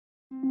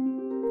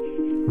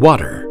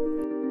Water.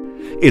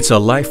 It's a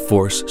life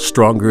force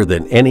stronger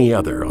than any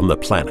other on the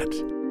planet.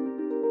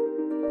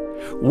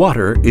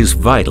 Water is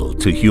vital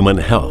to human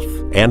health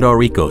and our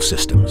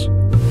ecosystems.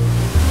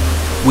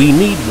 We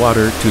need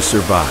water to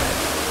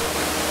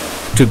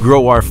survive, to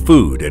grow our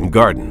food and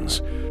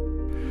gardens.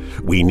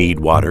 We need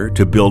water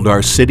to build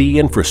our city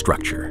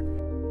infrastructure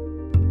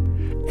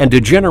and to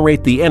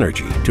generate the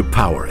energy to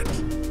power it.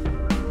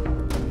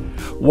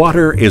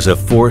 Water is a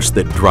force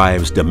that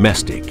drives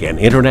domestic and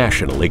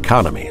international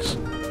economies.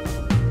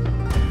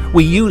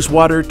 We use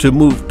water to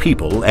move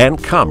people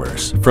and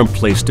commerce from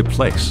place to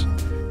place.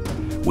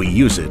 We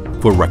use it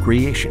for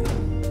recreation.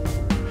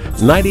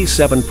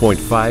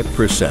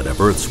 97.5%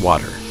 of Earth's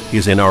water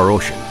is in our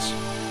oceans.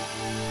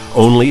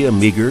 Only a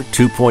meager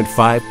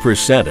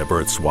 2.5% of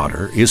Earth's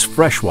water is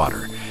fresh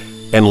water,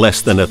 and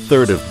less than a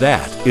third of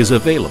that is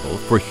available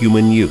for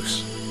human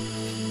use.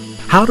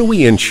 How do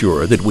we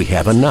ensure that we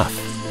have enough?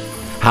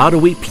 How do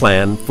we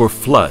plan for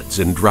floods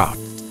and drought?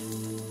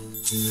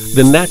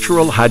 The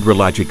natural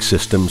hydrologic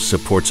system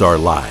supports our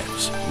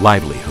lives,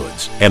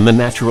 livelihoods, and the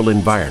natural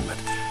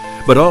environment,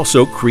 but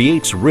also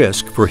creates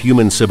risk for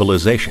human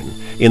civilization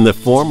in the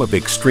form of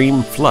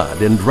extreme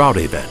flood and drought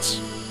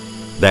events.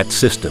 That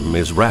system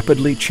is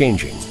rapidly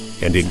changing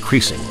and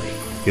increasingly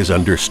is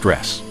under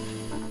stress.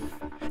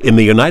 In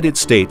the United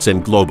States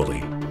and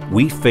globally,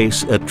 we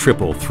face a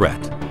triple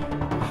threat.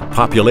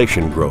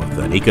 Population growth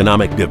and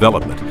economic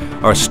development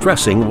are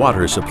stressing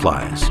water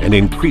supplies and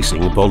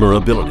increasing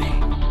vulnerability.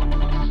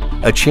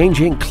 A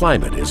changing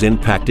climate is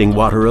impacting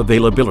water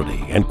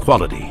availability and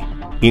quality,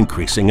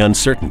 increasing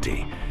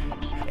uncertainty.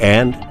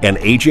 And an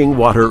aging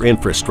water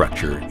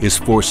infrastructure is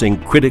forcing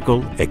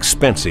critical,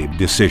 expensive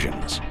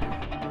decisions.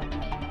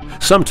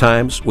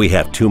 Sometimes we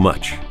have too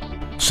much.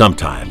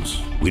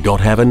 Sometimes we don't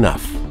have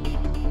enough.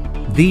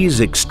 These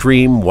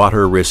extreme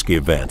water risk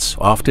events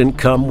often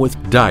come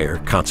with dire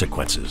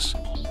consequences.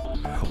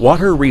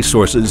 Water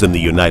resources in the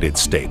United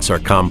States are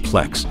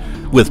complex,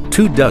 with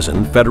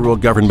 24 federal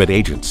government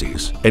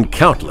agencies and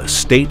countless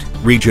state,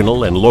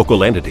 regional, and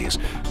local entities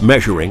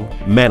measuring,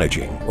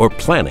 managing, or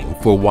planning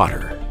for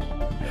water.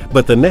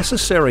 But the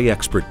necessary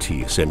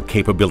expertise and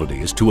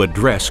capabilities to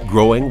address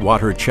growing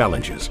water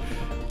challenges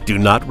do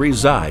not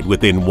reside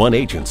within one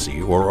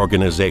agency or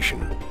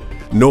organization,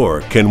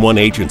 nor can one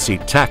agency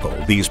tackle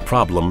these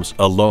problems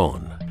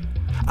alone.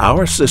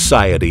 Our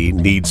society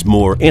needs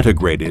more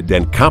integrated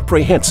and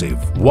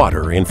comprehensive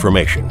water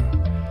information.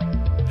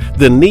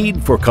 The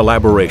need for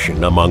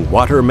collaboration among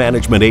water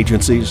management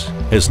agencies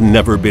has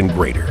never been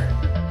greater.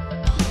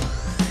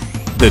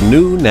 The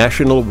new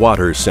National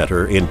Water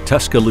Center in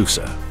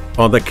Tuscaloosa,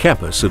 on the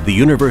campus of the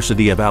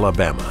University of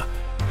Alabama,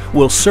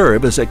 will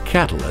serve as a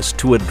catalyst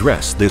to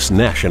address this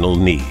national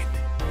need.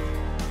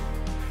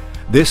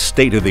 This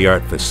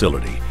state-of-the-art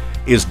facility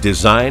is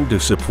designed to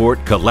support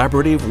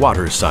collaborative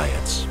water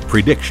science,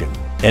 prediction,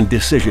 and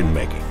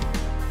decision-making.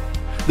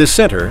 The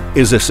center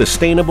is a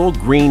sustainable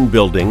green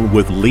building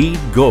with LEED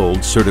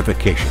Gold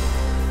certification.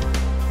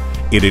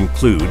 It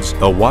includes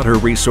a Water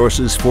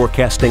Resources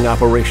Forecasting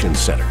Operations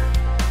Center,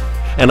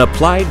 an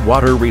Applied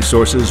Water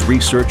Resources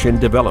Research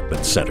and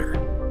Development Center,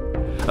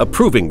 a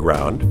proving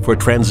ground for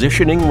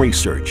transitioning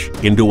research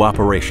into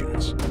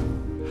operations,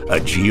 a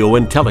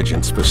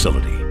geointelligence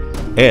facility,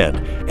 and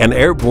an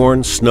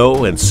airborne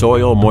snow and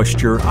soil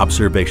moisture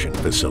observation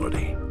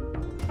facility.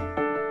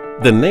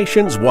 The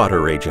nation's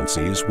water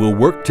agencies will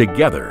work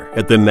together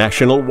at the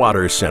National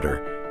Water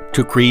Center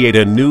to create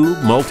a new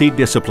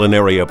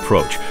multidisciplinary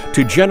approach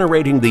to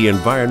generating the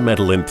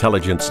environmental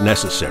intelligence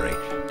necessary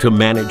to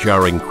manage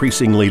our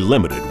increasingly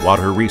limited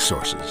water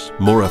resources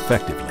more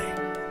effectively.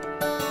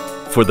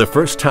 For the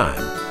first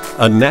time,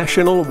 a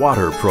national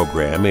water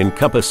program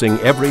encompassing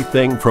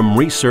everything from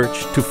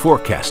research to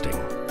forecasting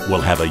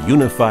will have a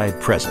unified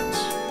presence.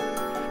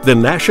 The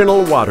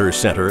National Water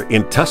Center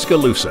in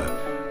Tuscaloosa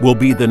will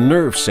be the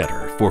nerve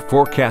center for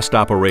forecast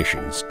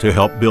operations to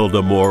help build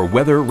a more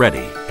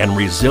weather-ready and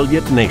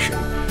resilient nation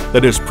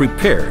that is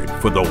prepared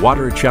for the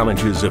water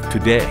challenges of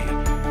today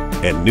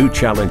and new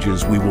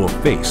challenges we will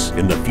face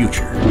in the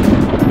future.